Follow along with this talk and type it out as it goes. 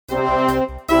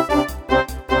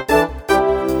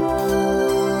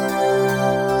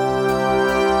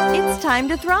time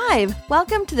to thrive.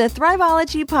 Welcome to the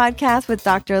Thriveology Podcast with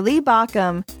Dr. Lee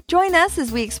Baucom. Join us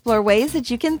as we explore ways that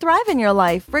you can thrive in your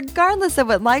life, regardless of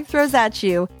what life throws at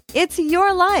you. It's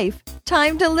your life.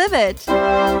 Time to live it.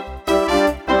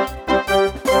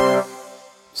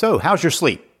 So, how's your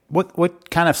sleep?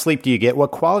 What kind of sleep do you get? What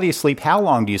quality of sleep? How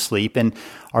long do you sleep? And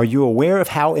are you aware of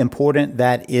how important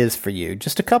that is for you?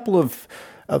 Just a couple of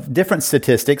different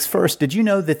statistics. First, did you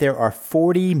know that there are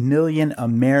 40 million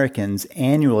Americans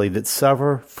annually that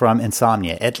suffer from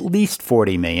insomnia? At least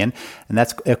 40 million, and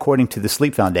that's according to the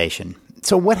Sleep Foundation.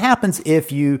 So what happens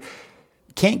if you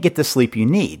can't get the sleep you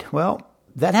need? Well,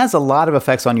 that has a lot of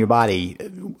effects on your body.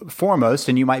 Foremost,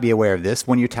 and you might be aware of this,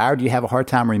 when you're tired, you have a hard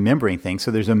time remembering things.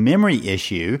 So there's a memory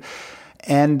issue.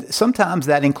 And sometimes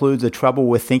that includes a trouble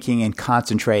with thinking and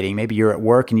concentrating. Maybe you're at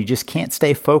work and you just can't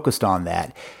stay focused on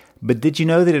that. But did you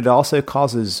know that it also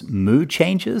causes mood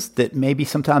changes, that maybe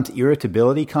sometimes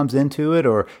irritability comes into it,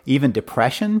 or even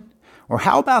depression? Or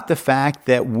how about the fact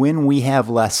that when we have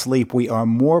less sleep, we are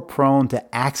more prone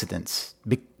to accidents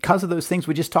because of those things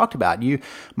we just talked about? You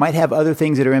might have other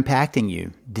things that are impacting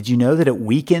you. Did you know that it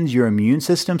weakens your immune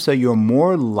system, so you're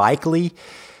more likely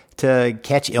to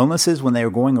catch illnesses when they are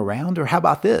going around? Or how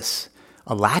about this?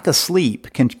 A lack of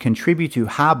sleep can contribute to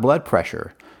high blood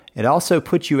pressure. It also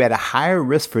puts you at a higher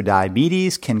risk for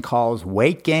diabetes, can cause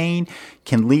weight gain,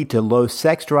 can lead to low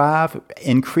sex drive,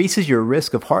 increases your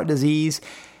risk of heart disease,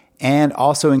 and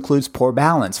also includes poor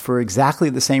balance for exactly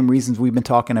the same reasons we've been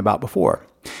talking about before.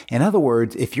 In other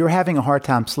words, if you're having a hard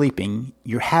time sleeping,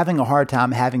 you're having a hard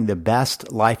time having the best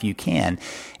life you can.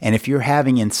 And if you're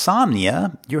having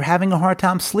insomnia, you're having a hard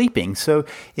time sleeping. So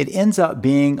it ends up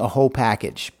being a whole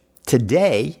package.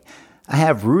 Today, I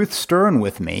have Ruth Stern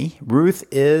with me. Ruth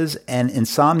is an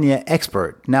insomnia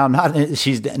expert. Now,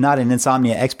 she's not an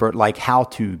insomnia expert like how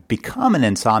to become an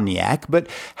insomniac, but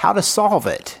how to solve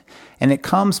it. And it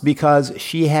comes because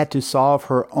she had to solve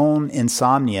her own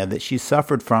insomnia that she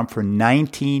suffered from for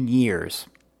 19 years.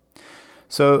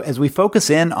 So as we focus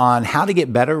in on how to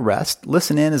get better rest,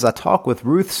 listen in as I talk with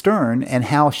Ruth Stern and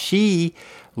how she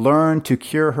learned to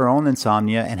cure her own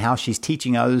insomnia and how she's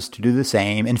teaching others to do the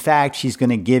same. In fact, she's going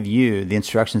to give you the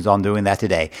instructions on doing that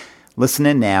today. Listen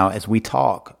in now as we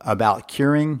talk about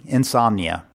curing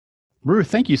insomnia. Ruth,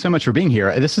 thank you so much for being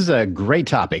here. This is a great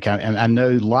topic. I know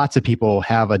lots of people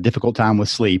have a difficult time with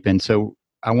sleep, and so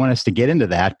I want us to get into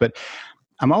that. But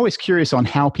I'm always curious on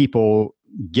how people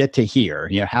get to here.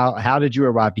 You know, how did you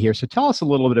arrive to here? So tell us a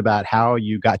little bit about how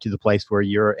you got to the place where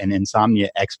you're an insomnia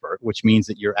expert, which means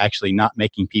that you're actually not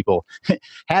making people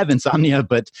have insomnia,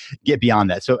 but get beyond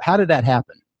that. So how did that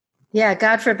happen? Yeah,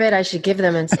 God forbid I should give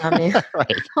them insomnia.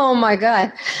 Right. Oh my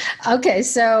God. Okay,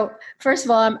 so first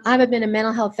of all, I've been a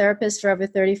mental health therapist for over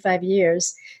 35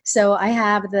 years. So I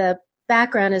have the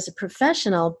background as a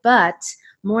professional, but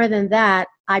more than that,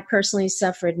 I personally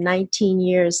suffered 19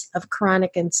 years of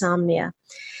chronic insomnia.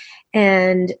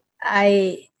 And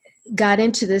I got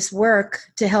into this work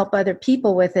to help other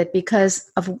people with it because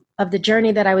of the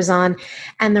journey that I was on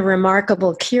and the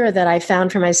remarkable cure that I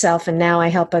found for myself, and now I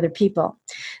help other people.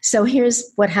 So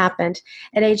here's what happened.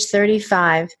 At age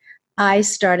 35, I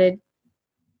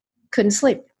couldn't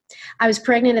sleep. I was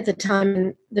pregnant at the time,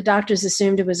 and the doctors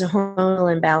assumed it was a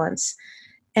hormonal imbalance.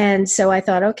 And so I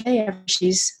thought, okay, if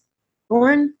she's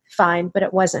born, fine, but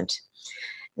it wasn't.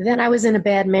 Then I was in a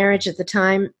bad marriage at the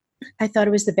time. I thought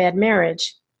it was the bad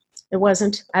marriage. It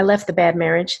wasn't. I left the bad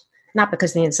marriage, not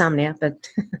because of the insomnia, but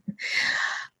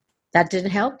that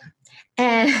didn't help.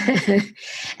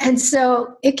 And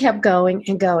so it kept going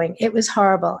and going. It was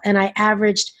horrible. And I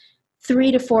averaged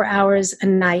 3 to 4 hours a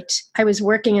night. I was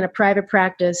working in a private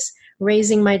practice,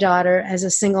 raising my daughter as a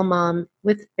single mom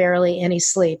with barely any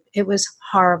sleep. It was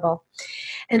horrible.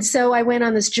 And so I went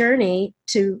on this journey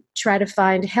to try to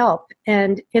find help.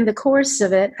 And in the course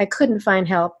of it, I couldn't find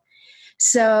help.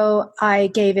 So I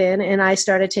gave in and I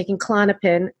started taking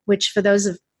Klonopin, which for those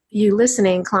of you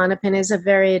listening, Klonopin is a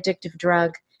very addictive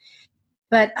drug.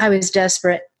 But I was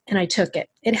desperate and I took it.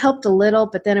 It helped a little,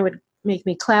 but then it would make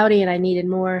me cloudy and I needed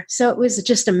more. So it was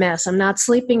just a mess. I'm not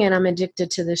sleeping and I'm addicted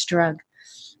to this drug.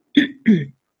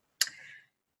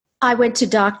 I went to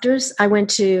doctors. I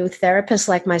went to therapists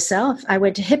like myself. I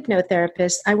went to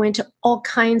hypnotherapists. I went to all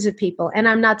kinds of people. And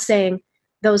I'm not saying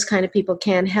those kind of people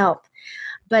can't help.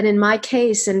 But in my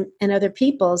case and other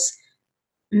people's,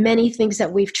 many things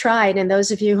that we've tried, and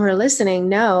those of you who are listening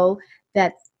know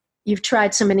that you've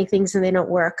tried so many things and they don't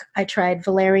work. I tried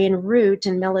valerian root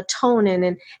and melatonin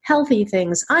and healthy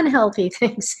things, unhealthy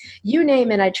things, you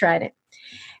name it, I tried it.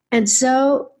 And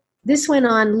so this went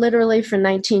on literally for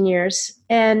 19 years.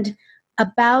 And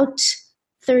about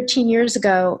 13 years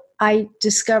ago, I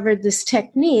discovered this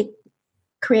technique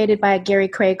created by Gary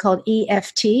Craig called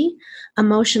EFT,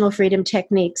 Emotional Freedom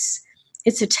Techniques.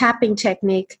 It's a tapping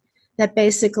technique that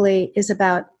basically is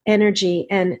about energy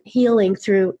and healing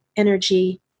through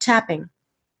energy tapping.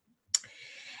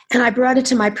 And I brought it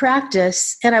to my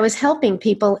practice, and I was helping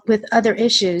people with other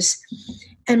issues.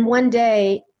 And one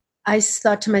day I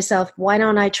thought to myself, why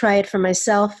don't I try it for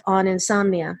myself on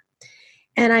insomnia?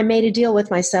 And I made a deal with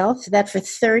myself that for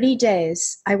 30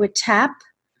 days I would tap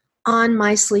on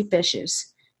my sleep issues,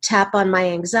 tap on my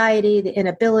anxiety, the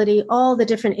inability, all the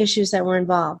different issues that were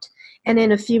involved. And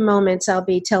in a few moments, I'll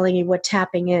be telling you what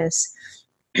tapping is.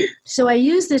 So I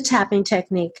used the tapping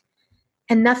technique,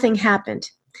 and nothing happened.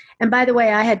 And by the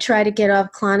way, I had tried to get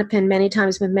off Klonopin many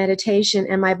times with meditation,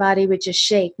 and my body would just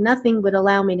shake. Nothing would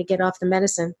allow me to get off the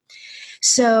medicine.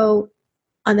 So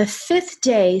on the 5th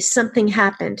day, something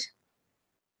happened.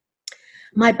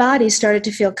 My body started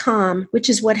to feel calm, which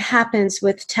is what happens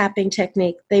with tapping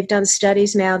technique. They've done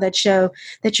studies now that show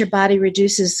that your body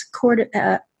reduces,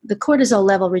 the cortisol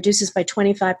level reduces by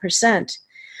 25%.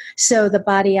 So the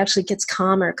body actually gets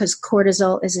calmer because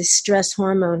cortisol is a stress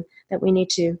hormone that we need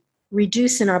to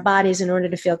reduce in our bodies in order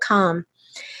to feel calm.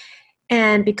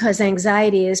 And because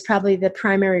anxiety is probably the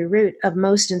primary root of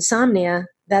most insomnia,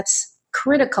 that's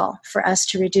critical for us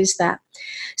to reduce that.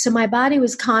 So my body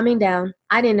was calming down.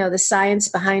 I didn't know the science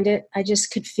behind it. I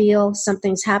just could feel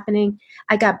something's happening.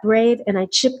 I got brave and I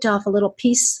chipped off a little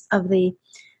piece of the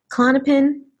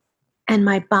Klonopin, and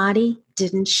my body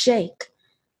didn't shake.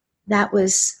 That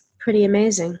was pretty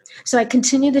amazing. So I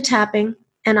continued the tapping,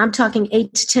 and I'm talking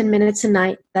 8 to 10 minutes a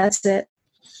night. That's it.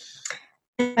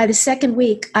 And by the second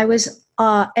week, I was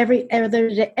every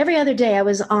other day I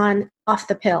was off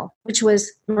the pill, which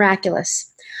was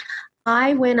miraculous.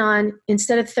 I went on,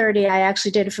 instead of 30, I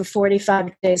actually did it for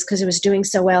 45 days because it was doing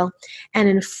so well. And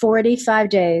in 45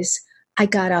 days, I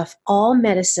got off all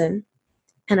medicine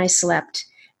and I slept.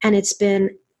 And it's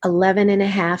been 11 and a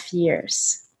half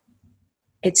years.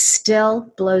 It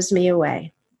still blows me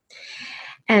away.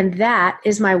 And that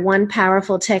is my one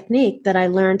powerful technique that I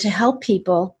learned to help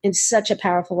people in such a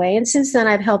powerful way. And since then,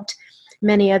 I've helped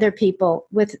many other people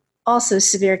with also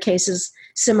severe cases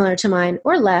similar to mine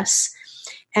or less.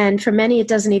 And for many, it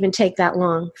doesn't even take that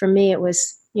long. For me, it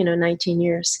was, 19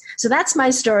 years. So that's my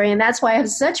story. And that's why I have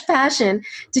such passion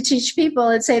to teach people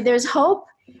and say there's hope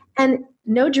and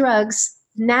no drugs,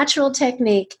 natural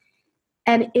technique.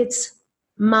 And it's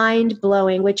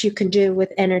mind-blowing what you can do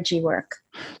with energy work.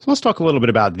 So let's talk a little bit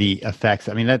about the effects.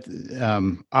 I mean,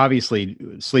 that obviously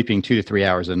sleeping 2 to 3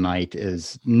 hours a night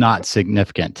is not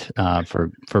significant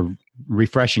for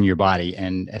refreshing your body,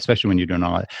 and especially when you're doing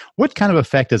all that. What kind of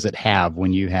effect does it have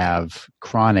when you have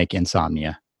chronic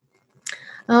insomnia?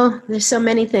 Oh, there's so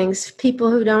many things. People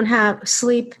who don't have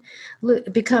sleep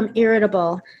become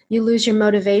irritable. You lose your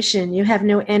motivation. You have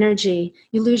no energy.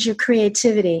 You lose your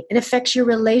creativity. It affects your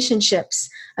relationships.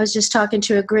 I was just talking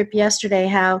to a group yesterday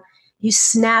how you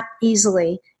snap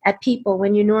easily at people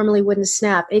when you normally wouldn't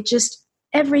snap. It just,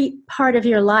 every part of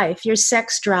your life, your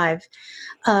sex drive,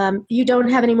 you don't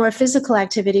have any more physical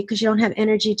activity because you don't have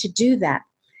energy to do that.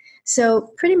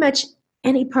 So pretty much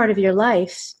any part of your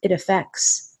life, it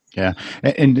affects. Yeah.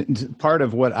 And part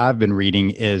of what I've been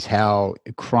reading is how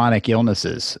chronic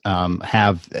illnesses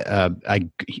have a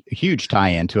huge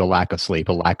tie-in to a lack of sleep,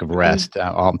 a lack of rest.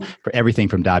 For everything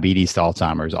from diabetes to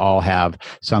Alzheimer's, all have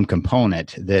some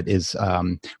component that is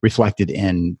reflected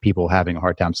in people having a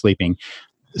hard time sleeping.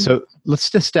 So let's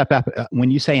just step up.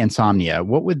 When you say insomnia,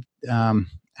 what would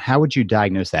how would you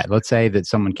diagnose that? Let's say that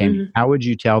someone came. How would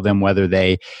you tell them whether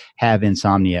they have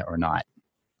insomnia or not?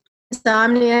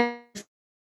 Insomnia,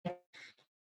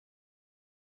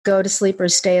 go to sleep or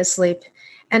stay asleep.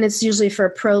 And it's usually for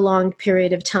a prolonged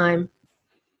period of time.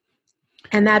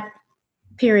 And that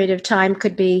period of time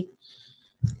could be,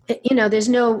 there's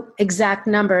no exact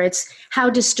number. It's how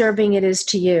disturbing it is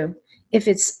to you. If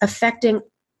it's affecting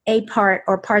a part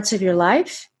or parts of your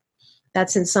life,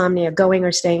 that's insomnia,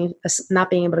 not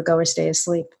being able to go or stay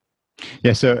asleep.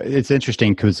 Yeah, so it's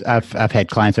interesting because I've had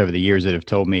clients over the years that have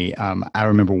told me, I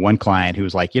remember one client who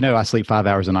was like, I sleep 5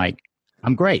 hours a night.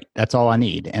 I'm great. That's all I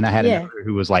need. And I had another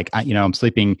who was like, I'm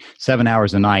sleeping 7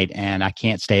 hours a night and I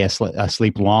can't stay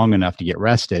asleep long enough to get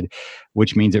rested,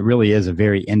 which means it really is a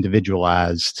very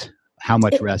individualized how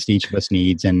much rest each of us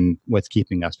needs and what's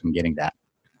keeping us from getting that.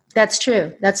 That's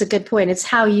true. That's a good point. It's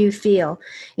how you feel.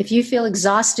 If you feel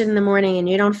exhausted in the morning and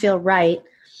you don't feel right,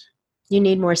 you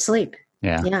need more sleep.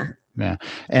 Yeah.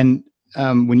 And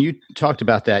when you talked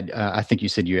about that, I think you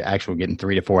said you're actually getting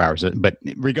 3 to 4 hours, but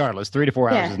regardless, 3 to 4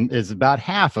 hours is about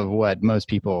half of what most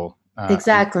people.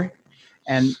 Exactly.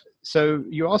 And So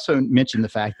you also mentioned the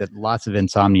fact that lots of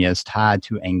insomnia is tied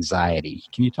to anxiety.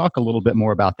 Can you talk a little bit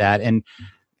more about that? And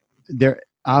there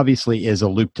obviously is a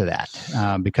loop to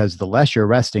that because the less you're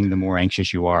resting, the more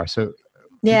anxious you are. So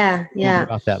yeah.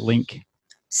 About that link.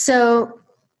 So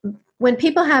when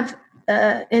people have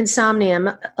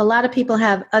insomnia, a lot of people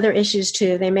have other issues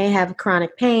too. They may have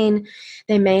chronic pain.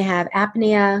 They may have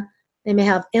apnea. They may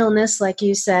have illness, like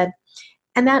you said.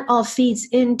 And that all feeds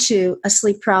into a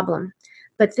sleep problem.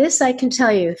 But this I can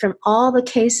tell you from all the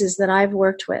cases that I've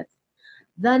worked with,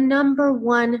 the number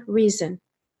one reason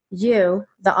you,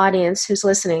 the audience who's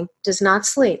listening, does not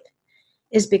sleep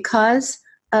is because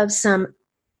of some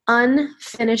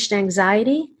unfinished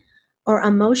anxiety or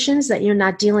emotions that you're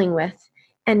not dealing with.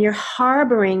 And you're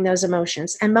harboring those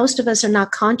emotions. And most of us are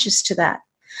not conscious to that.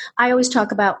 I always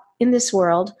talk about in this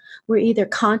world, we're either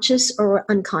conscious or we're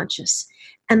unconscious.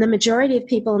 And the majority of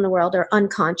people in the world are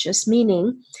unconscious,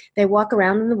 meaning they walk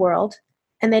around in the world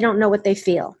and they don't know what they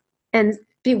feel. And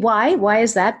why? Why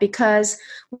is that? Because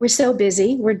we're so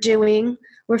busy. We're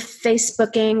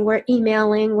Facebooking, we're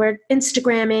emailing, we're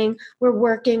Instagramming, we're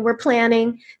working, we're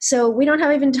planning. So we don't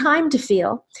have even time to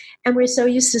feel. And we're so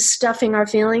used to stuffing our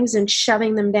feelings and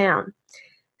shoving them down.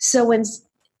 So when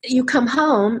you come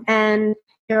home and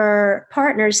your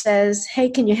partner says, hey,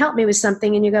 can you help me with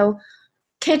something? And you go,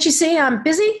 can't you see I'm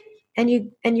busy? And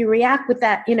you react with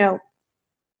that,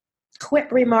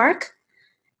 quip remark.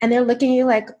 And they're looking at you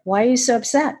like, why are you so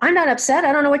upset? I'm not upset.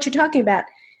 I don't know what you're talking about.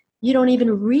 You don't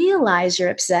even realize you're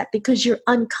upset because you're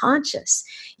unconscious.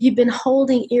 You've been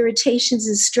holding irritations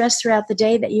and stress throughout the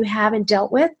day that you haven't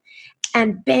dealt with.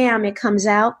 And bam, it comes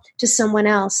out to someone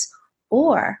else.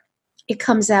 Or it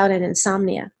comes out in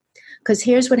insomnia. Because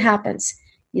here's what happens.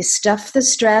 You stuff the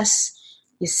stress.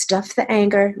 You stuff the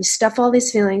anger, you stuff all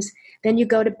these feelings, then you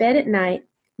go to bed at night,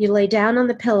 you lay down on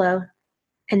the pillow,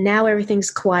 and now everything's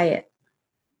quiet.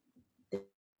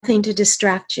 Nothing to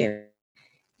distract you.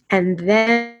 And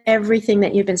then everything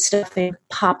that you've been stuffing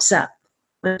pops up.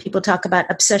 When people talk about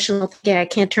obsessional thinking, I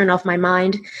can't turn off my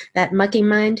mind, that mucking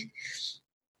mind,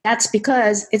 that's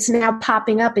because it's now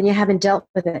popping up and you haven't dealt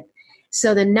with it.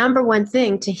 So the number one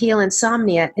thing to heal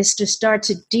insomnia is to start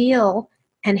to deal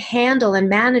and handle and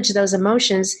manage those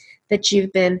emotions that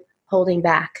you've been holding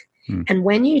back. And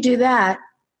when you do that,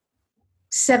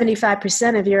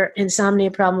 75% of your insomnia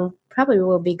problem probably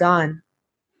will be gone.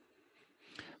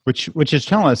 Which is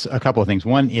telling us a couple of things.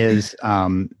 One is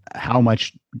how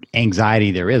much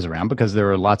anxiety there is around, because there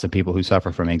are lots of people who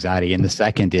suffer from anxiety. And the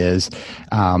second is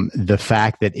the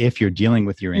fact that if you're dealing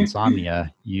with your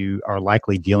insomnia, you are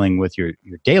likely dealing with your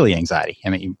daily anxiety. I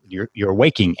mean, your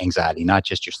waking anxiety, not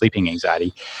just your sleeping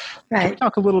anxiety. Right. Can we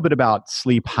talk a little bit about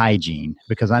sleep hygiene?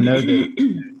 Because I know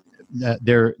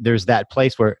that there's that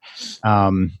place where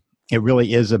it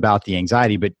really is about the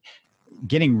anxiety, but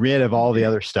getting rid of all the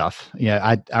other stuff.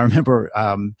 I remember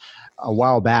a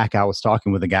while back I was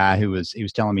talking with a guy he was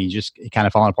telling me just kind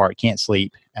of falling apart, can't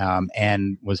sleep,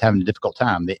 and was having a difficult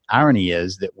time. The irony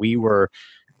is that we were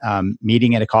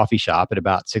meeting at a coffee shop at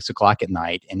about 6:00 at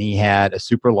night, and he had a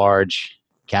super large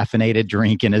caffeinated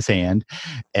drink in his hand.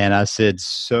 And I said,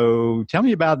 so tell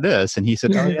me about this. And he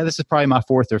said, oh yeah, this is probably my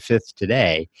 4th or 5th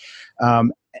today.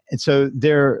 And so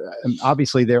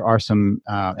obviously there are some,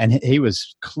 and he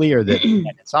was clear that he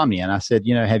had insomnia. And I said,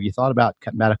 have you thought about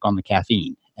cutting back on the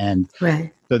caffeine? And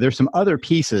so there's some other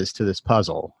pieces to this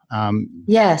puzzle.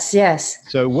 Yes.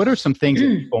 So what are some things that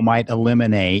people might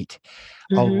eliminate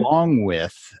along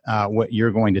with what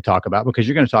you're going to talk about? Because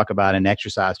you're going to talk about an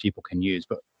exercise people can use,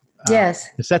 but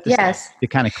to set this up, to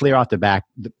kind of clear out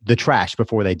the trash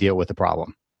before they deal with the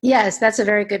problem. Yes, that's a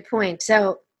very good point.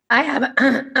 So I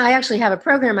actually have a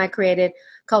program I created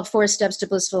called 4 Steps to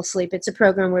Blissful Sleep. It's a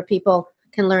program where people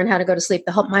can learn how to go to sleep.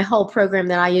 My whole program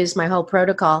that I use, my whole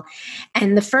protocol.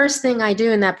 And the first thing I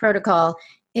do in that protocol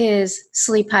is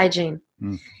sleep hygiene.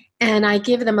 And I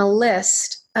give them a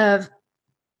list of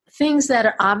things that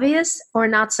are obvious or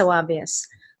not so obvious.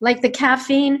 Like the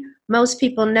caffeine, most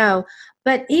people know.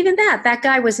 But even that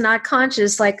guy was not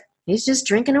conscious, like he's just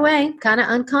drinking away, kind of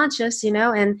unconscious,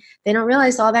 and they don't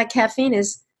realize all that caffeine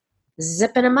is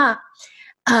zipping them up.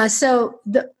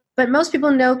 But most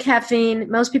people know caffeine.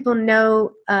 Most people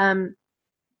know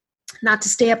not to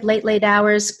stay up late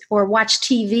hours or watch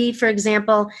TV, for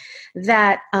example,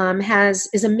 that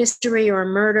is a mystery or a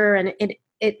murder, and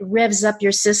it revs up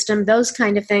your system, those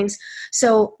kind of things.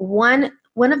 So one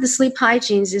of the sleep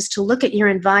hygienes is to look at your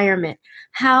environment.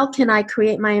 How can I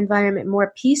create my environment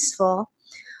more peaceful,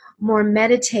 more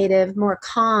meditative, more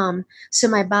calm, so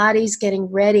my body's getting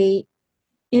ready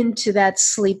into that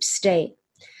sleep state?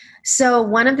 So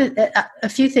one of a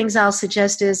few things I'll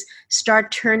suggest is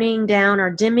start turning down or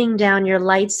dimming down your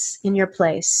lights in your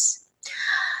place.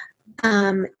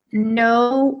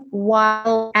 No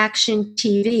wild action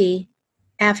TV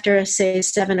after, say,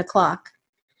 7 o'clock.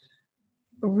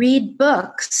 Read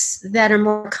books that are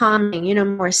more calming,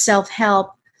 more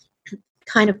self-help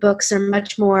kind of books are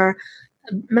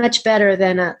much better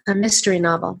than a mystery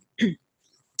novel.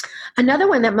 Another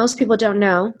one that most people don't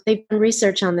know, they've done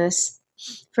research on this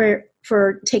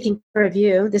for taking care of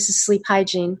you, this is sleep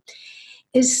hygiene,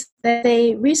 is that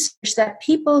they research that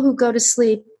people who go to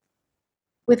sleep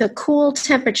with a cool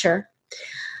temperature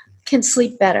can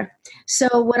sleep better.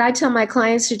 So what I tell my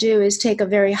clients to do is take a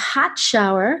very hot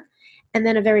shower and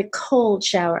then a very cold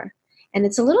shower. And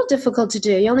it's a little difficult to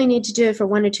do. You only need to do it for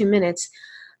 1 or 2 minutes,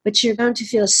 but you're going to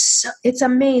feel it's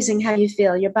amazing how you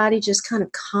feel. Your body just kind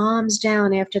of calms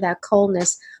down after that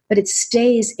coldness, but it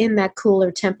stays in that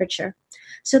cooler temperature.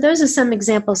 So those are some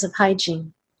examples of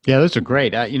hygiene. Yeah, those are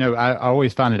great. I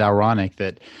always find it ironic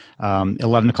that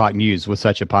 11 o'clock news was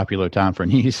such a popular time for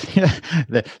news.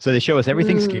 So they show us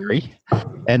everything scary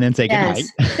and then say good night,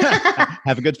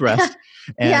 have a good rest.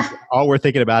 And all we're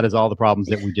thinking about is all the problems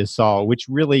that we just saw, which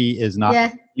really is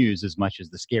not news as much as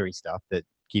the scary stuff that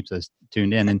keeps us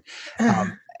tuned in. And,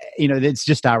 it's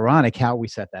just ironic how we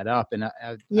set that up. And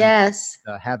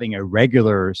having a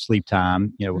regular sleep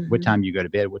time, what time you go to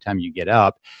bed, what time you get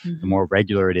up, the more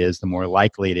regular it is, the more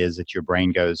likely it is that your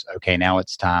brain goes, okay, now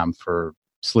it's time for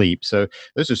sleep. So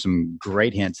those are some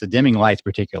great hints. The dimming lights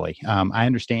particularly. I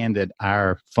understand that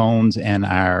our phones and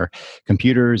our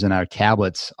computers and our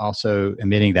tablets also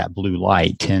emitting that blue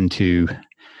light tend to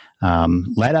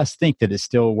let us think that it's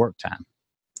still work time.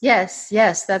 Yes,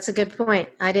 that's a good point.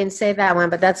 I didn't say that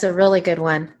one, but that's a really good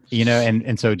one.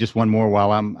 And so just one more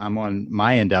while I'm on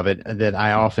my end of it that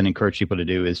I often encourage people to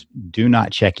do is do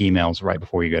not check emails right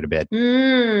before you go to bed.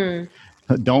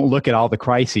 Don't look at all the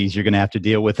crises you're going to have to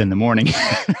deal with in the morning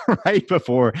right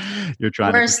before you're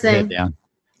trying to put your head down.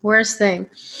 Worst thing.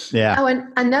 Yeah. Oh, and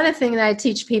another thing that I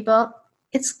teach people,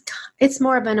 it's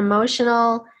more of an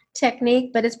emotional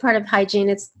technique, but it's part of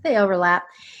hygiene. They overlap.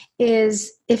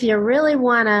 Is if you really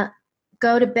want to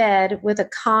go to bed with a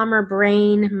calmer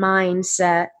brain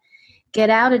mindset, get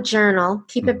out a journal,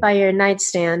 keep it by your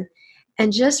nightstand,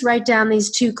 and just write down these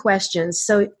 2 questions.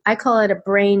 So I call it a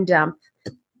brain dump.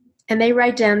 And they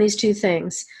write down these 2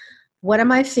 things. What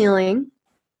am I feeling?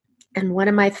 And what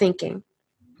am I thinking?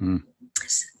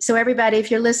 So everybody,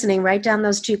 if you're listening, write down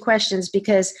those 2 questions,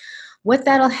 because what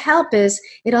that'll help is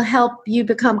it'll help you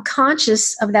become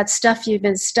conscious of that stuff you've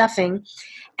been stuffing.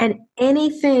 And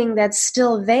anything that's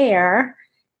still there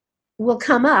will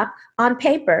come up on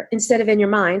paper instead of in your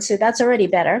mind. So that's already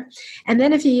better. And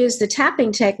then if you use the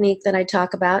tapping technique that I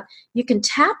talk about, you can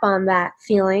tap on that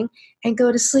feeling and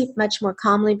go to sleep much more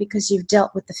calmly because you've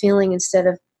dealt with the feeling instead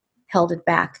of held it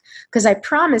back. Because I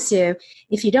promise you,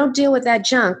 if you don't deal with that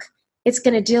junk, it's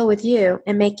going to deal with you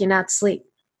and make you not sleep.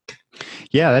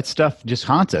 Yeah, that stuff just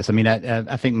haunts us. I mean,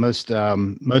 I think most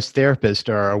therapists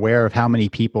are aware of how many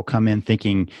people come in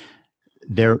thinking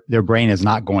their brain is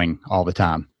not going all the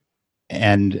time.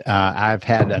 And I've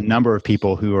had a number of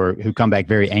people who come back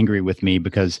very angry with me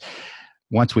because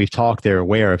once we've talked, they're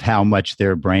aware of how much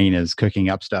their brain is cooking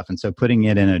up stuff. And so putting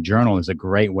it in a journal is a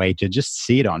great way to just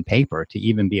see it on paper, to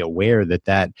even be aware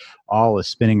that all is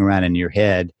spinning around in your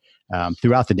head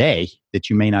throughout the day that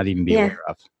you may not even be aware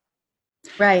of.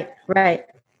 Right.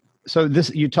 So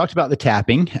you talked about the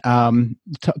tapping.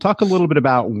 Talk a little bit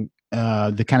about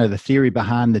the kind of the theory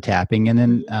behind the tapping, and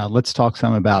then let's talk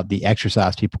some about the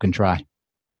exercise people can try.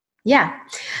 Yeah.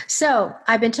 So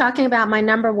I've been talking about my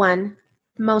number 1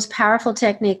 most powerful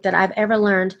technique that I've ever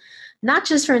learned, not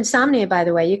just for insomnia, by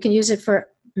the way. You can use it for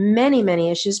many,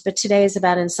 many issues, but today is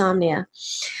about insomnia.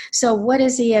 So what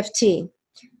is EFT?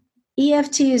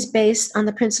 EFT is based on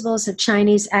the principles of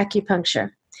Chinese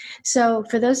acupuncture. So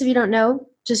for those of you who don't know,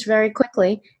 just very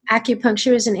quickly,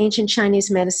 acupuncture is an ancient Chinese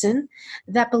medicine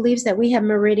that believes that we have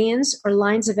meridians or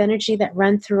lines of energy that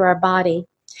run through our body.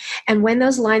 And when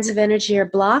those lines of energy are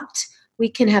blocked, we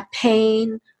can have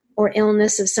pain or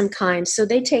illness of some kind. So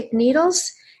they take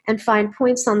needles and find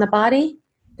points on the body.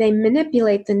 They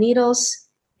manipulate the needles.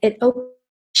 It opens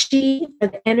chi or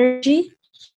the energy,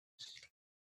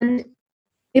 and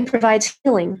it provides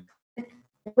healing.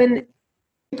 When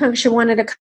acupuncture wanted to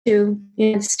come to the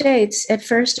United States, at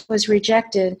first it was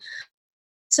rejected.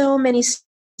 So many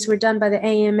studies were done by the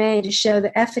AMA to show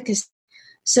the efficacy.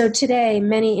 So today,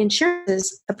 many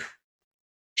insurances approve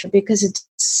because it's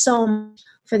so much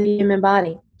for the human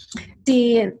body.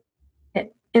 See,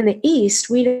 in the East,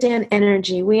 we understand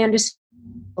energy, we understand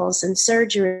and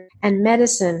surgery and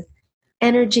medicine,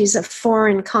 energy is a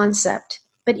foreign concept.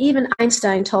 But even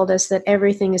Einstein told us that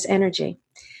everything is energy.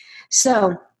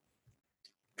 So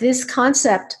this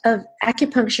concept of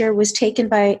acupuncture was taken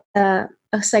by a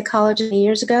psychologist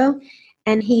years ago,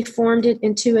 and he formed it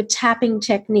into a tapping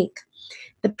technique.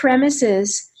 The premise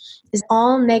is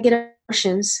all negative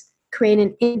emotions create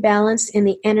an imbalance in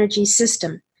the energy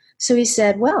system. So he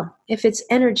said, well, if it's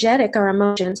energetic, our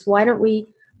emotions, why don't we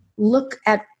look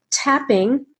at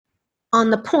tapping on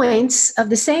the points of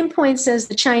the same points as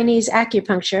the Chinese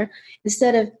acupuncture?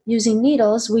 Instead of using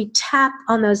needles, we tap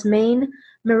on those main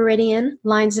meridian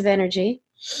lines of energy,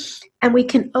 and we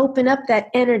can open up that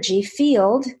energy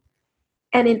field.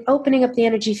 And in opening up the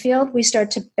energy field, we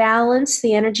start to balance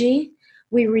the energy.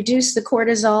 We reduce the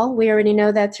cortisol. We already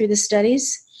know that through the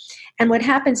studies. And what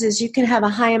happens is you can have a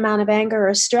high amount of anger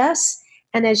or stress,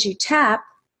 and as you tap,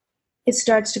 it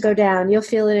starts to go down. You'll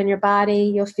feel it in your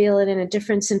body. You'll feel it in a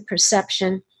difference in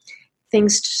perception.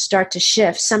 Things start to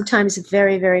shift, sometimes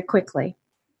very, very quickly.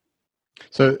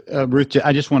 So, Ruth,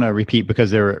 I just want to repeat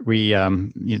because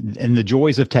in the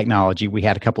joys of technology, we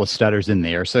had a couple of stutters in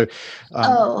there. So,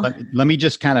 let me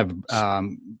just kind of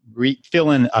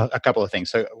fill in a couple of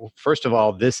things. So, first of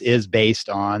all, this is based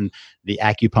on the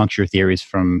acupuncture theories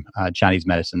from Chinese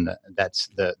medicine. That's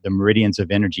the meridians of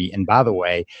energy. And by the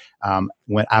way,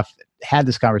 when I've had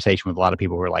this conversation with a lot of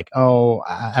people who are like, "Oh,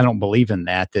 I don't believe in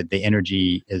that the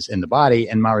energy is in the body,"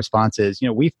 and my response is,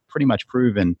 we've pretty much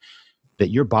proven that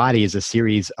your body is a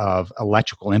series of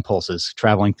electrical impulses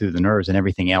traveling through the nerves and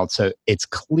everything else. So it's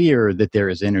clear that there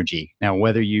is energy. Now,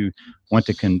 whether you want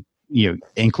to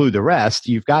include the rest,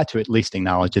 you've got to at least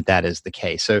acknowledge that that is the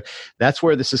case. So that's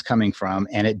where this is coming from.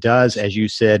 And it does, as you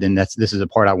said, and this is a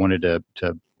part I wanted to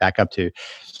back up to.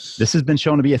 This has been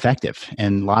shown to be effective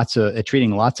in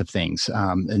treating lots of things,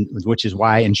 and which is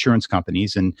why insurance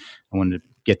companies, and I wanted to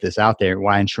get this out there,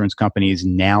 why insurance companies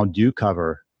now do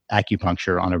cover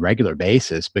acupuncture on a regular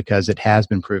basis, because it has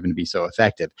been proven to be so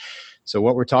effective. So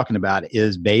what we're talking about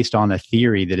is based on a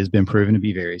theory that has been proven to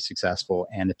be very successful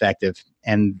and effective.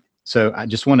 And so I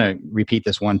just want to repeat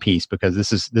this one piece, because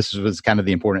this was kind of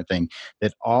the important thing,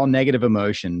 that all negative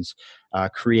emotions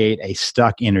create a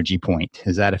stuck energy point.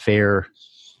 Is that a fair?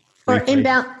 Or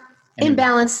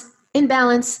imbalance in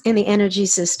the energy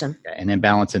system. An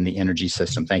imbalance in the energy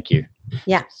system. Thank you.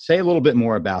 Yeah. Say a little bit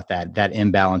more about that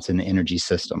imbalance in the energy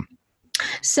system.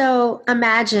 So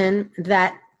imagine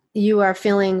that you are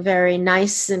feeling very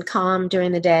nice and calm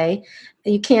during the day.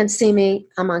 You can't see me,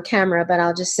 I'm on camera, but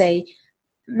I'll just say,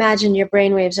 imagine your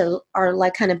brainwaves are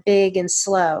like kind of big and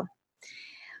slow.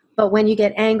 But when you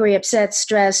get angry, upset,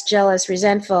 stressed, jealous,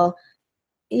 resentful,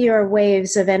 your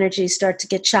waves of energy start to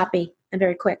get choppy and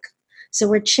very quick. So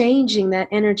we're changing that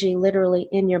energy literally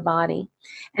in your body.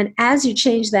 And as you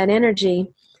change that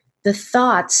energy, the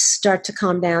thoughts start to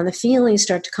calm down, the feelings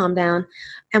start to calm down.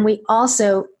 And we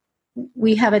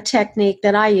have a technique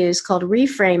that I use called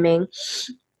reframing.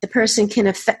 The person can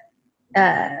accept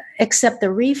the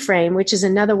reframe, which is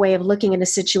another way of looking at a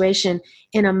situation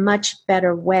in a much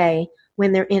better way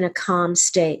when they're in a calm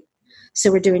state. So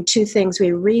we're doing two things. We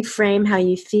reframe how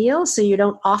you feel so you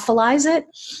don't awfulize it,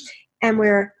 and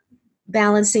we're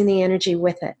balancing the energy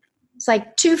with it. It's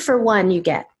like 2 for 1 you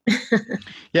get.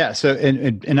 Yeah. So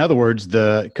in other words,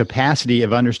 the capacity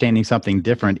of understanding something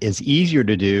different is easier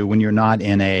to do when you're not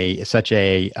in such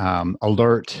a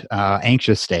alert,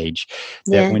 anxious stage.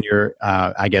 That when you're,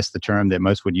 I guess the term that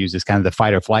most would use is kind of the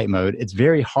fight or flight mode. It's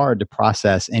very hard to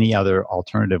process any other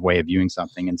alternative way of viewing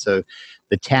something. And so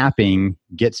the tapping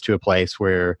gets to a place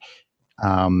where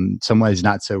someone is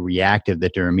not so reactive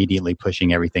that they're immediately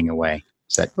pushing everything away.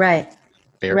 Is that right?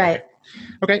 Fair? Right.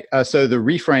 Okay, so the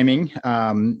reframing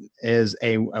is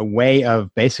a way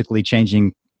of basically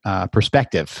changing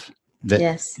perspective.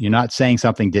 That you're not saying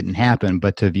something didn't happen,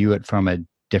 but to view it from a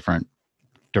different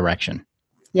direction.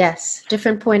 Yes,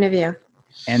 different point of view.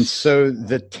 And so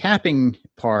the tapping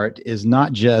part is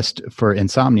not just for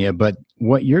insomnia, but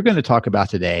what you're going to talk about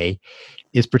today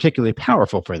is particularly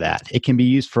powerful for that. It can be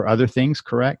used for other things,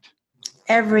 correct?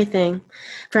 Everything.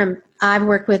 I've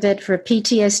worked with it for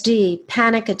PTSD,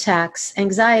 panic attacks,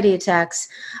 anxiety attacks,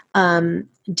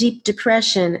 deep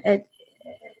depression,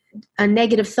 a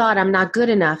negative thought, I'm not good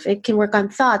enough. It can work on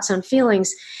thoughts, on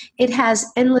feelings. It has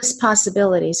endless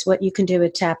possibilities, what you can do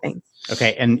with tapping.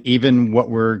 Okay, and even what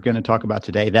we're going to talk about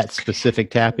today, that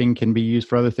specific tapping can be used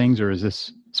for other things, or is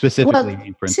this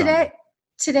specifically for insomnia?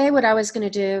 Today what I was going to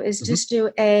do is just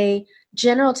do a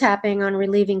general tapping on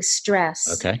relieving stress.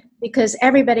 Okay. Because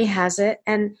everybody has it,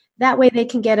 and that way they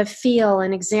can get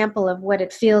an example of what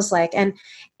it feels like. And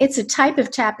it's a type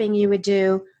of tapping you would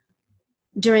do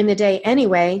during the day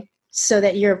anyway, so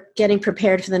that you're getting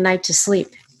prepared for the night to sleep.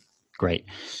 Great.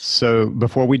 So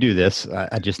before we do this,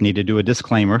 I just need to do a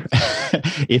disclaimer.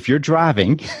 If you're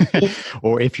driving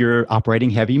or if you're operating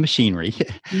heavy machinery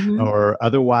or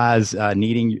otherwise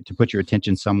needing to put your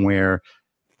attention somewhere,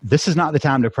 this is not the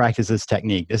time to practice this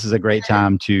technique. This is a great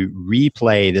time to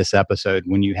replay this episode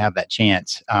when you have that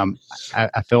chance.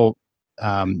 I feel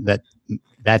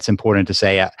that's important to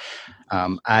say.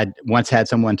 I once had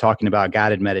someone talking about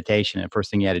guided meditation, and the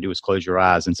first thing you had to do was close your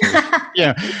eyes and say,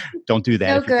 don't do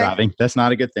that if you're driving. That's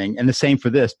not a good thing. And the same for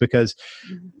this, because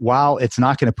while it's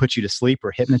not going to put you to sleep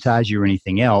or hypnotize you or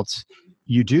anything else,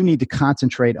 you do need to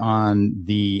concentrate on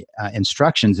the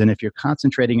instructions. And if you're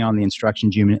concentrating on the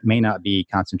instructions, you may not be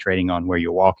concentrating on where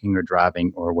you're walking or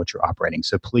driving or what you're operating.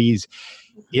 So please,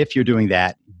 if you're doing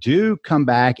that, do come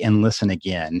back and listen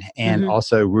again. And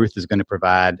also, Ruth is going to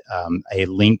provide a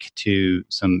link to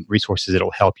some resources that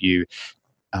will help you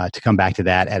to come back to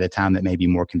that at a time that may be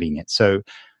more convenient. So,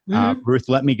 Ruth,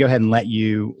 let me go ahead and let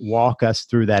you walk us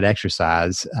through that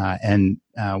exercise. And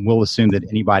we'll assume that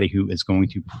anybody who is going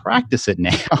to practice it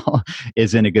now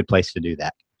is in a good place to do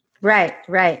that. Right.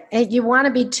 And you want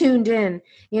to be tuned in.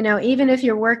 Even if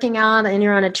you're working out and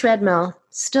you're on a treadmill,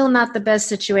 still not the best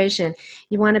situation.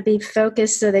 You want to be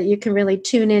focused so that you can really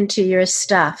tune into your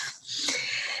stuff.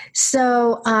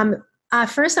 So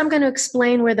first I'm going to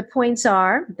explain where the points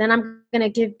are. Then we're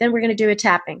going to do a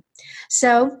tapping.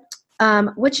 So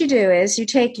what you do is you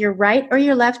take your right or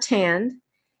your left hand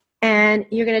and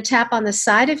you're going to tap on the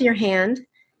side of your hand.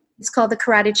 It's called the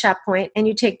karate chop point. And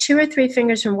you take 2 or 3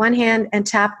 fingers from one hand and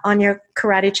tap on your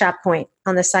karate chop point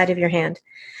on the side of your hand.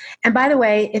 And by the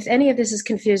way, if any of this is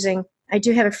confusing, I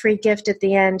do have a free gift at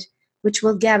the end, which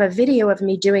will have a video of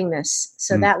me doing this.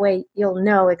 So that way you'll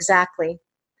know exactly.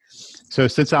 So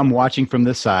since I'm watching from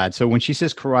this side, so when she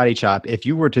says karate chop, if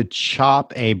you were to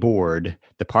chop a board,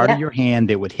 the part of your hand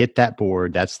that would hit that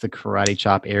board, that's the karate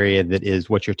chop area that is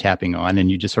what you're tapping on. And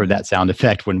you just heard that sound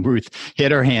effect when Ruth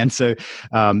hit her hand. So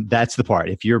that's the part.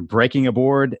 If you're breaking a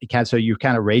board, so you're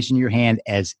kind of raising your hand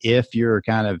as if you're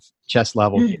kind of chest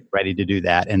level, ready to do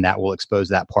that. And that will expose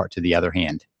that part to the other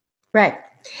hand. Right.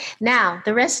 Now,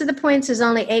 the rest of the points is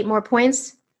only 8 more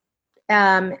points.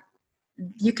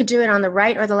 You could do it on the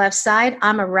right or the left side.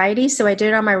 I'm a righty, so I do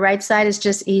it on my right side. It's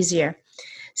just easier.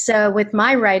 So with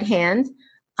my right hand,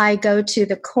 I go to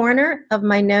the corner of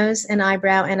my nose and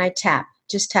eyebrow and I tap.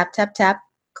 Just tap, tap, tap,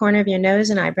 corner of your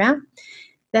nose and eyebrow.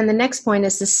 Then the next point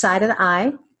is the side of the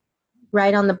eye,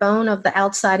 right on the bone of the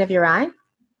outside of your eye.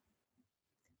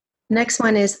 Next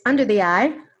one is under the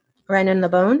eye, right on the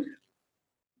bone.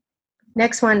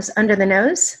 Next one's under the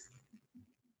nose.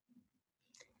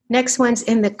 Next one's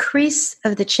in the crease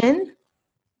of the chin.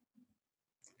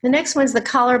 The next one's the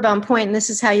collarbone point, and this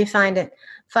is how you find it.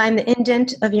 Find the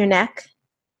indent of your neck,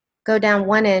 go down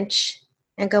 1 inch,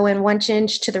 and go in 1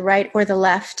 inch to the right or the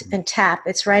left and tap.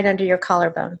 It's right under your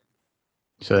collarbone.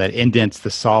 So that indent's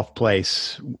the soft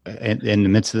place in the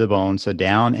midst of the bone, so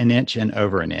down 1 inch and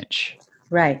over 1 inch.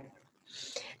 Right.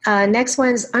 Next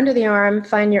one's under the arm.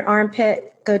 Find your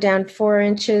armpit, go down 4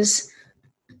 inches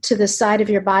to the side of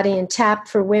your body and tap.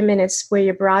 For women, it's where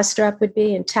your bra strap would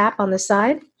be, and tap on the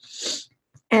side.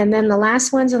 And then the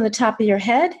last one's on the top of your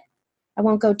head. I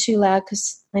won't go too loud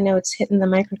because I know it's hitting the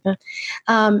microphone.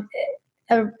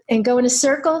 And go in a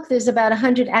circle. There's about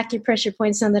 100 acupressure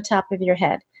points on the top of your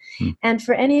head. And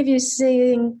for any of you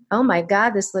seeing, oh my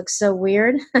God, this looks so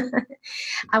weird.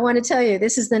 I want to tell you,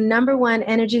 this is the #1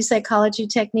 energy psychology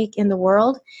technique in the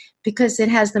world because it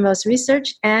has the most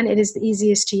research and it is the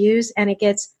easiest to use and it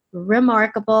gets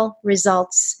remarkable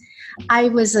results. I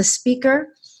was a speaker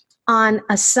on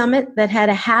a summit that had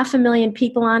 500,000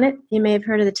 people on it. You may have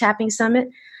heard of the Tapping Summit.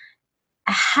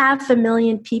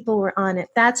 500,000 people were on it.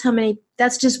 That's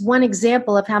just one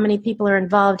example of how many people are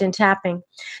involved in tapping.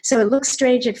 So it looks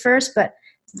strange at first, but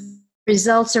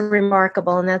results are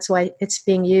remarkable, and that's why it's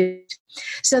being used.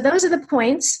 So those are the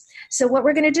points. So what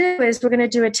we're going to do is we're going to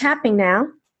do a tapping now.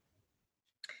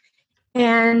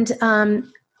 And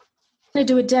I'm going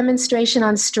to do a demonstration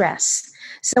on stress.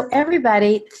 So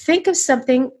everybody, think of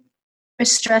something you're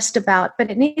stressed about, but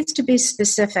it needs to be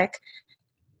specific.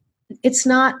 It's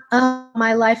not,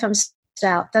 my life, I'm stressed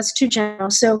out. That's too general.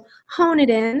 So hone it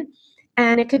in,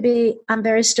 and it could be, I'm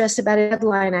very stressed about a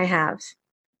deadline I have.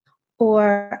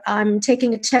 Or I'm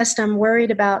taking a test I'm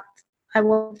worried about.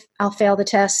 I'll fail the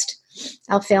test.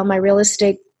 I'll fail my real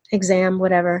estate exam,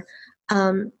 whatever.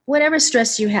 Whatever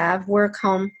stress you have, work,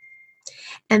 home.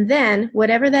 And then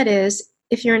whatever that is,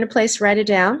 if you're in a place, write it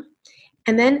down.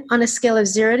 And then on a scale of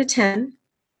 0 to 10,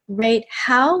 rate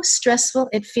how stressful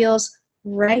it feels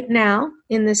right now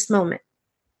in this moment.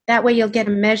 That way you'll get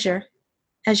a measure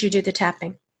as you do the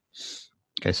tapping.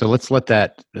 Okay, so let's let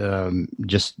that,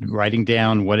 just writing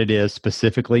down what it is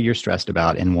specifically you're stressed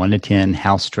about, and 1 to 10,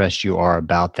 how stressed you are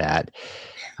about that,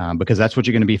 because that's what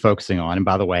you're going to be focusing on. And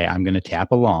by the way, I'm going to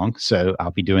tap along, so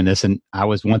I'll be doing this. And I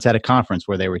was once at a conference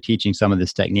where they were teaching some of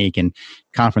this technique, and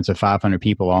conference of 500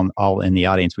 people all in the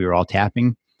audience. We were all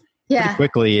tapping. Yeah. Pretty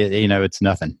quickly, it's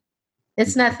nothing.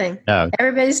 It's nothing. No.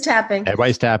 Everybody's tapping.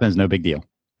 Everybody's tapping. It's no big deal.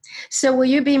 So will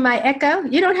you be my echo?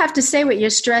 You don't have to say what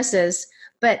your stress is,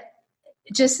 but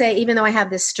just say, even though I have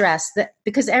this stress,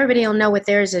 because everybody will know what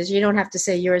theirs is. You don't have to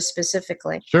say yours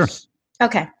specifically. Sure.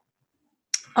 Okay.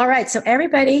 All right. So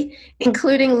everybody,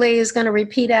 including Lee, is going to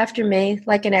repeat after me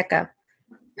like an echo.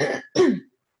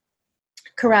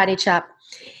 Karate chop.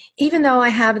 Even though I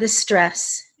have this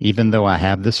stress. Even though I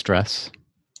have the stress.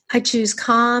 I choose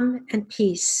calm and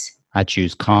peace. I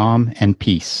choose calm and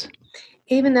peace.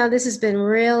 Even though this has been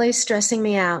really stressing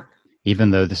me out.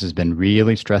 Even though this has been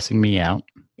really stressing me out.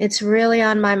 It's really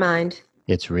on my mind.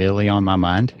 It's really on my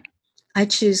mind. I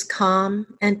choose calm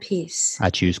and peace. I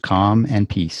choose calm and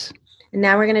peace. And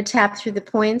now we're going to tap through the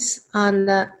points on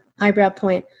the eyebrow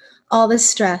point. All this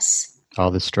stress.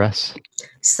 All the stress.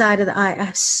 Side of the eye. I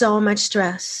have so much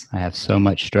stress. I have so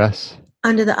much stress.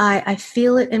 Under the eye. I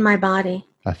feel it in my body.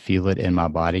 I feel it in my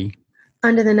body.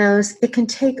 Under the nose. It can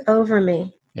take over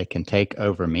me. It can take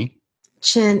over me.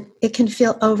 Chin. It can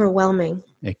feel overwhelming.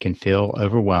 It can feel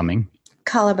overwhelming.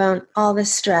 Collarbone. All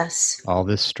this stress. All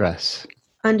this stress.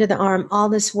 Under the arm. All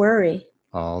this worry.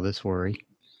 All this worry.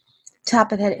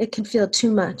 Top of the head. It can feel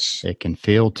too much. It can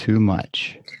feel too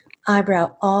much.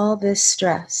 Eyebrow. All this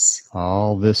stress.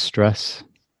 All this stress.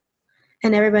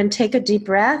 And everyone take a deep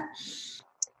breath.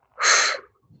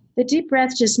 The deep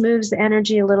breath just moves the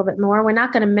energy a little bit more. We're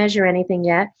not going to measure anything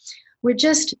yet. We're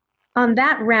just on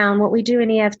that round. What we do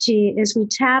in EFT is we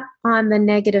tap on the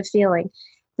negative feeling.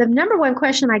 The number one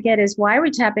question I get is, why are we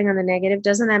tapping on the negative?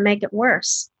 Doesn't that make it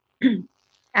worse?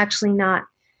 Actually not.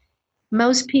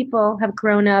 Most people have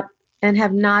grown up and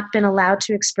have not been allowed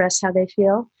to express how they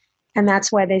feel, and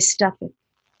that's why they stuff it.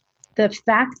 The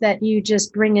fact that you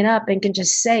just bring it up and can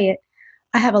just say it,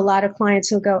 I have a lot of clients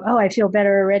who go, oh, I feel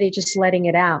better already just letting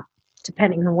it out,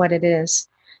 depending on what it is.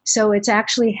 So it's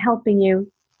actually helping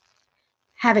you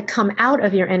have it come out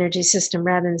of your energy system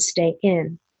rather than stay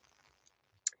in.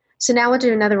 So now we'll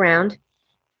do another round.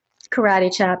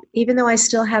 Karate chop. Even though I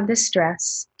still have this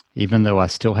stress. Even though I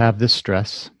still have this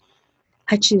stress.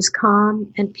 I choose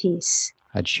calm and peace.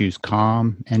 I choose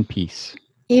calm and peace.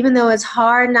 Even though it's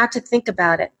hard not to think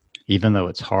about it. Even though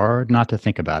it's hard not to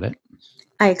think about it.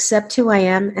 I accept who I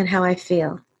am and how I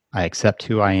feel. I accept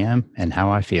who I am and how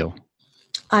I feel.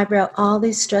 Eyebrow. All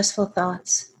these stressful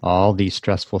thoughts. All these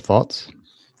stressful thoughts.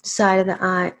 Side of the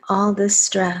eye. All this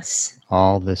stress.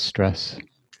 All this stress.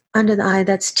 Under the eye,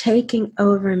 that's taking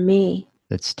over me.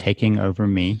 That's taking over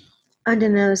me. Under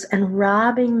the nose, and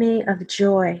robbing me of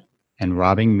joy. And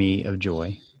robbing me of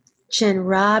joy. Chin.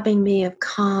 Robbing me of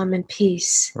calm and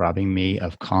peace. Robbing me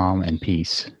of calm and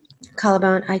peace.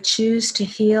 Collarbone. I choose to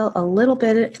heal a little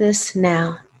bit of this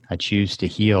now. I choose to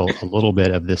heal a little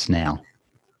bit of this now.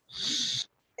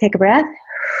 Take a breath.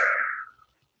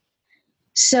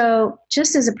 So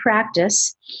just as a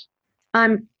practice,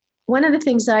 one of the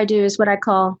things that I do is what I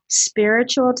call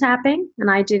spiritual tapping, and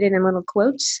I did it in little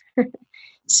quotes.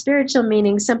 Spiritual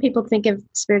meaning, some people think of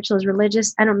spiritual as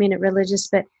religious. I don't mean it religious,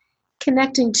 but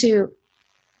connecting to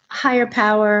higher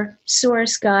power,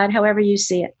 source, God, however you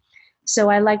see it. So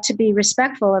I like to be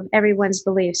respectful of everyone's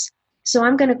beliefs. So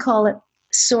I'm going to call it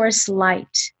source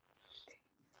light.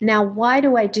 Now, why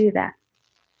do I do that?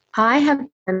 I have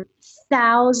done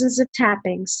thousands of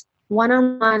tappings,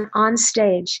 one-on-one, on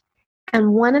stage.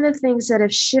 And one of the things that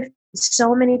have shifted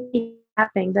so many people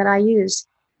tapping that I use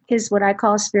is what I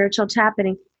call spiritual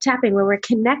tapping, where we're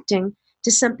connecting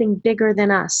to something bigger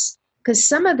than us. Because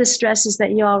some of the stresses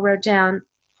that you all wrote down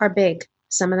are big.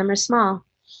 Some of them are small.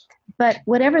 But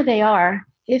whatever they are,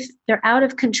 if they're out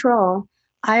of control,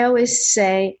 I always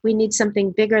say we need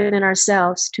something bigger than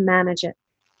ourselves to manage it.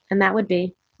 And that would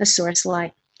be a source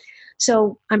light.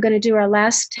 So I'm going to do our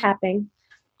last tapping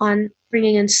on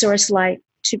bringing in source light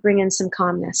to bring in some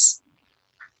calmness.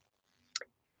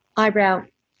 Eyebrow.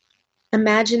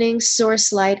 Imagining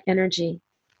source light energy.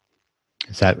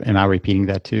 Am I repeating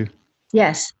that too?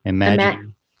 Yes.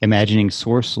 Imagining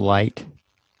source light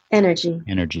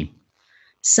energy.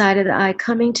 Side of the eye,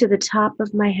 coming to the top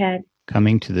of my head.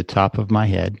 Coming to the top of my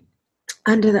head.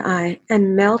 Under the eye,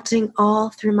 and melting all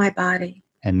through my body.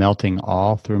 And melting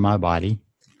all through my body.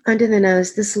 Under the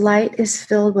nose, this light is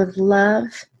filled with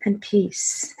love and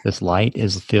peace. This light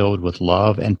is filled with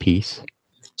love and peace.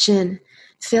 Chin.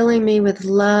 filling me with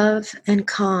love and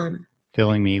calm.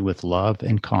 Filling me with love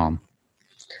and calm.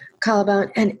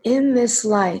 Collarbone, and in this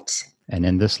light, and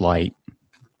in this light,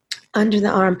 under the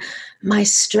arm, my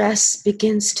stress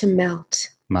begins to melt.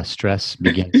 My stress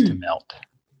begins to melt.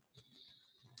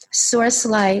 Source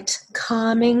light,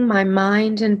 calming my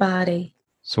mind and body.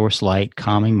 Source light,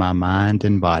 calming my mind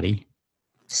and body.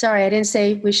 Sorry, I didn't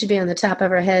say we should be on the top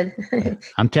of our head.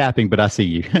 I'm tapping, but I see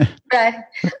you. Right.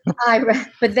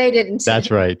 But they didn't.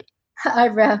 That's right.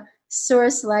 Eyebrow.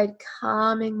 Source light,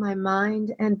 calming my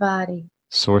mind and body.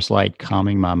 Source light,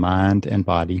 calming my mind and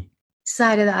body.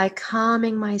 Side of the eye,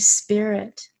 calming my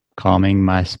spirit. Calming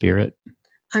my spirit.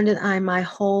 Under the eye, my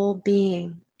whole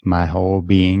being. My whole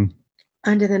being.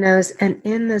 Under the nose, and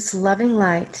in this loving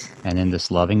light. And in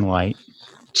this loving light.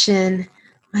 Chin,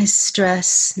 my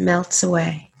stress melts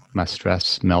away. My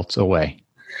stress melts away.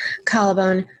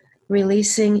 Collarbone,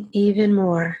 releasing even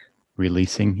more.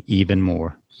 Releasing even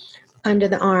more. Under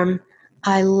the arm,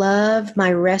 I love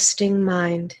my resting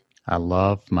mind. I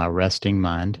love my resting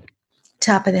mind.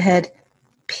 Top of the head,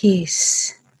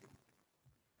 peace.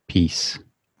 Peace.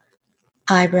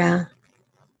 Eyebrow,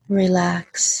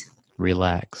 relax.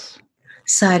 Relax.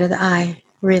 Side of the eye,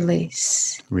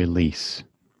 release. Release.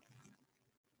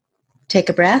 Take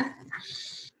a breath.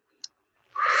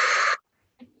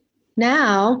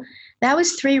 Now, that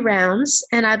was 3 rounds,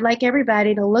 and I'd like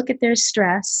everybody to look at their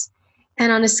stress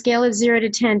and on a scale of 0 to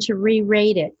 10 to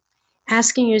re-rate it,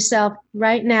 asking yourself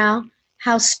right now,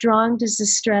 how strong does the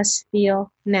stress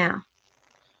feel now?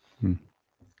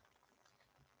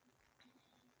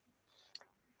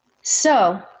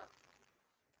 So,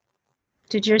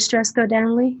 did your stress go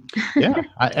down, Lee? Yeah.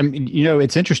 I mean,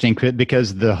 it's interesting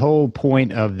because the whole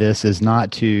point of this is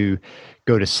not to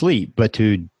go to sleep, but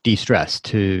to de-stress,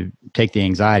 to take the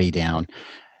anxiety down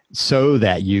so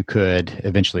that you could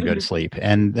eventually go to sleep.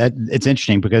 And that it's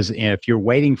interesting because if you're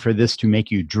waiting for this to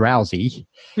make you drowsy,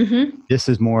 this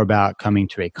is more about coming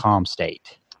to a calm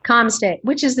state. Calm state,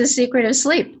 which is the secret of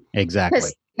sleep. Exactly.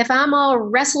 Because if I'm all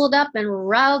wrestled up and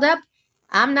riled up,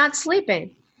 I'm not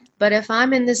sleeping. But if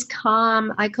I'm in this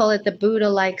calm, I call it the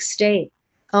Buddha-like state,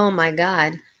 oh my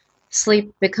God,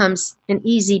 sleep becomes an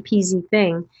easy peasy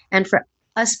thing. And for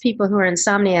us people who are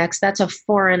insomniacs, that's a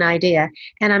foreign idea.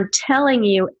 And I'm telling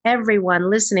you, everyone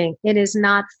listening, it is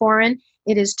not foreign.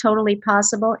 It is totally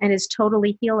possible and is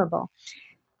totally healable.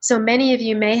 So many of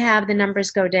you may have the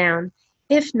numbers go down.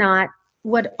 If not,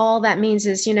 what all that means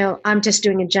is, I'm just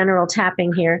doing a general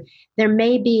tapping here. There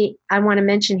may be, I want to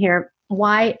mention here,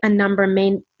 why a number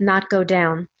may not go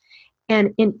down.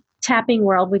 And in tapping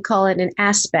world, we call it an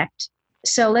aspect.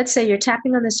 So let's say you're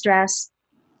tapping on the stress,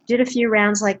 did a few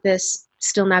rounds like this,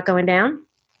 still not going down.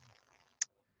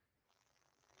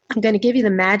 I'm going to give you the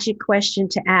magic question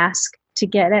to ask to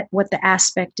get at what the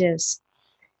aspect is.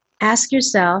 Ask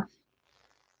yourself,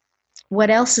 what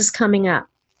else is coming up?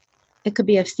 It could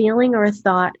be a feeling or a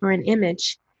thought or an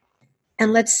image.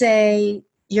 And let's say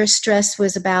your stress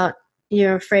was about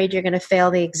you're afraid you're going to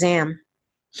fail the exam.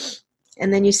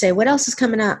 And then you say, what else is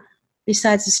coming up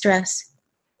besides the stress?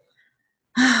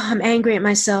 Oh, I'm angry at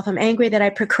myself. I'm angry that I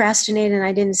procrastinated and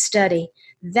I didn't study.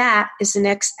 That is the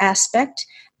next aspect.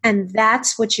 And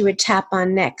that's what you would tap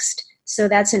on next. So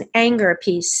that's an anger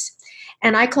piece.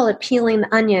 And I call it peeling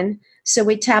the onion. So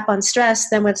we tap on stress,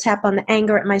 then we'll tap on the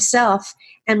anger at myself.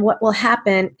 And what will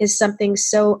happen is something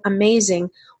so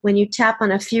amazing. When you tap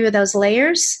on a few of those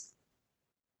layers,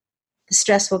 the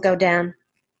stress will go down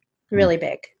really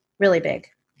big, really big.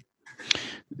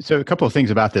 So a couple of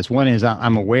things about this. One is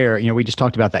I'm aware, we just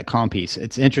talked about that calm piece.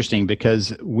 It's interesting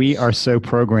because we are so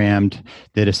programmed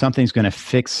that if something's going to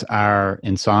fix our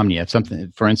insomnia, if something,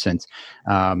 for instance,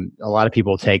 a lot of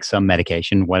people take some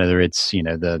medication, whether it's,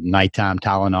 the nighttime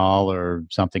Tylenol or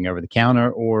something over the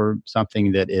counter or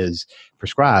something that is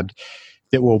prescribed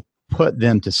that will put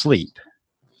them to sleep,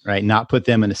 right? Not put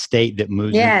them in a state that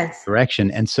moves in that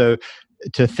direction. And so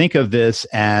to think of this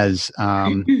as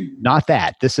not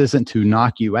that. This isn't to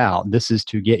knock you out. This is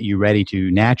to get you ready to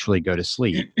naturally go to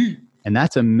sleep. And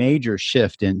that's a major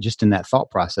shift in that thought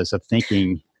process of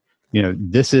thinking,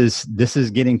 this is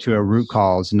getting to a root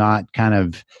cause, not kind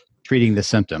of treating the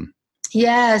symptom.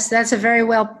 Yes, that's very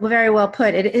well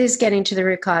put. It is getting to the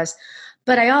root cause.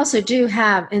 But I also do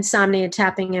have insomnia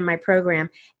tapping in my program,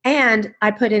 and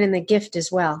I put it in the gift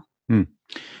as well.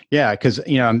 Yeah, because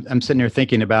I'm sitting here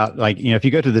thinking about if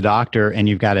you go to the doctor and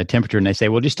you've got a temperature and they say,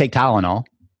 well, just take Tylenol.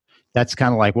 That's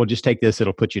kind of like, well, just take this,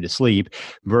 it'll put you to sleep,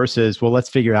 versus, well, let's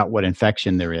figure out what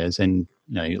infection there is and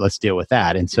let's deal with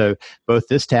that. And so both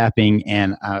this tapping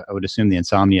and I would assume the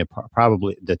insomnia,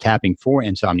 probably the tapping for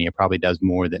insomnia probably does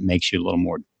more that makes you a little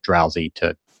more drowsy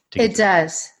to It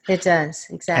does.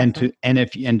 Exactly.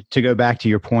 And to go back to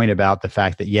your point about the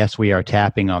fact that yes, we are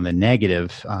tapping on the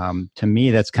negative. To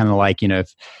me, that's kind of like,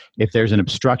 if there's an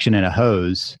obstruction in a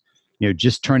hose,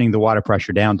 just turning the water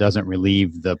pressure down doesn't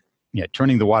relieve the.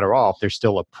 Turning the water off, there's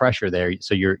still a pressure there.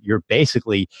 So you're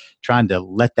basically trying to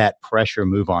let that pressure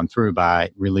move on through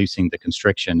by releasing the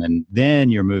constriction, and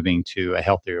then you're moving to a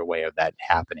healthier way of that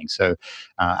happening. So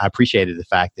I appreciated the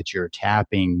fact that your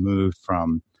tapping moved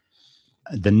from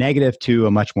the negative to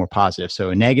a much more positive. So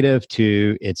a negative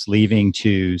to it's leaving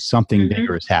to something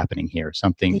bigger is happening here,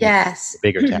 something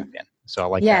bigger tap in. So I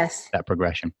like that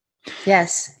progression.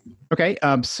 Yes. Okay.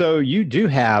 So you do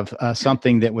have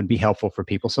something that would be helpful for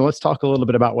people. So let's talk a little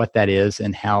bit about what that is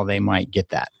and how they might get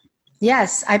that.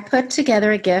 Yes. I put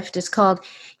together a gift. It's called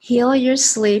Heal Your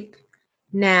Sleep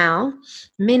Now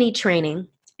Mini Training.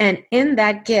 And in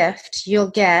that gift, you'll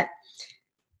get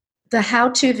the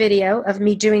how-to video of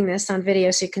me doing this on video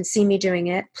so you can see me doing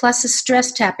it, plus a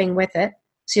stress tapping with it.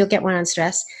 So you'll get one on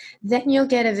stress. Then you'll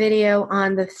get a video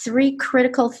on the 3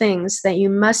 critical things that you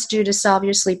must do to solve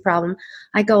your sleep problem.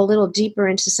 I go a little deeper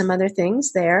into some other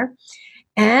things there.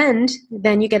 And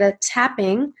then you get a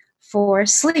tapping for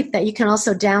sleep that you can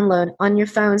also download on your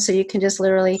phone, so you can just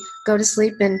literally go to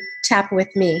sleep and tap with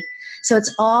me. So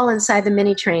it's all inside the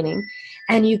mini training.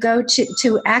 And you go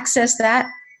to access that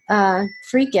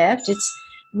free gift. It's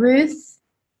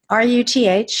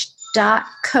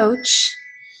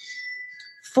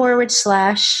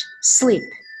ruth.coach/sleep.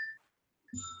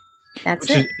 That's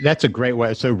it. That's a great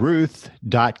way. So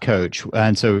ruth.coach.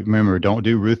 And so remember, don't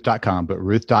do ruth.com, but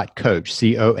ruth.coach,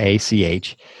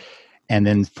 COACH, and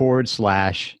then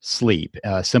 /sleep.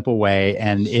 A simple way.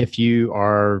 And if you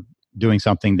are doing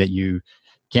something that you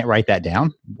can't write that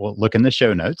down, well, look in the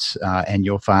show notes and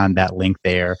you'll find that link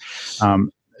there.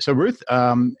 So Ruth,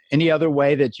 any other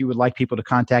way that you would like people to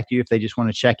contact you if they just want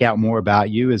to check out more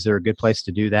about you? Is there a good place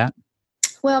to do that?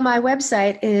 Well, my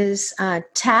website is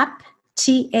TAP,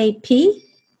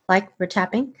 like we're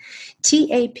tapping,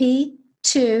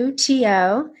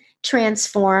 TAP2TO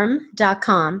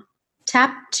transform.com,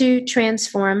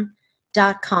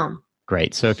 tap2transform.com.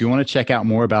 Great. So if you want to check out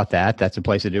more about that, that's a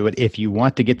place to do it. If you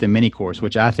want to get the mini course,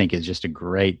 which I think is just a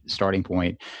great starting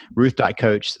point,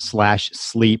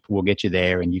 ruth.coach/sleep will get you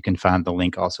there, and you can find the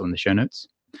link also in the show notes.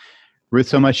 Ruth,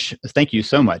 thank you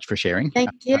so much for sharing.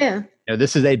 Thank you.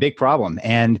 This is a big problem.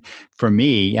 And for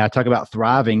me, I talk about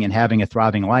thriving and having a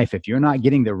thriving life. If you're not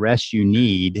getting the rest you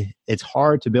need, it's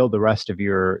hard to build the rest of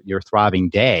your thriving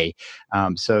day.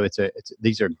 So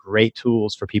these are great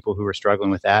tools for people who are struggling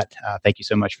with that. Thank you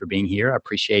so much for being here. I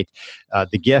appreciate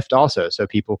the gift also, so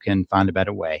people can find a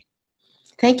better way.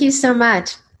 Thank you so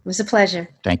much. It was a pleasure.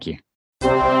 Thank you.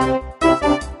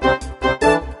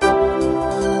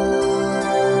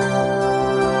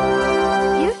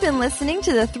 Listening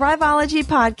to the Thriveology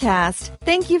podcast.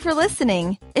 Thank you for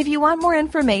listening. If you want more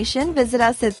information, visit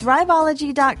us at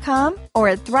thriveology.com or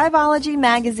at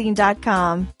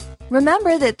thriveologymagazine.com.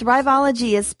 Remember that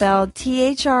Thriveology is spelled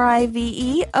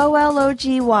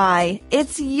THRIVEOLOGY.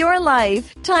 It's your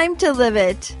life. Time to live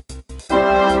it.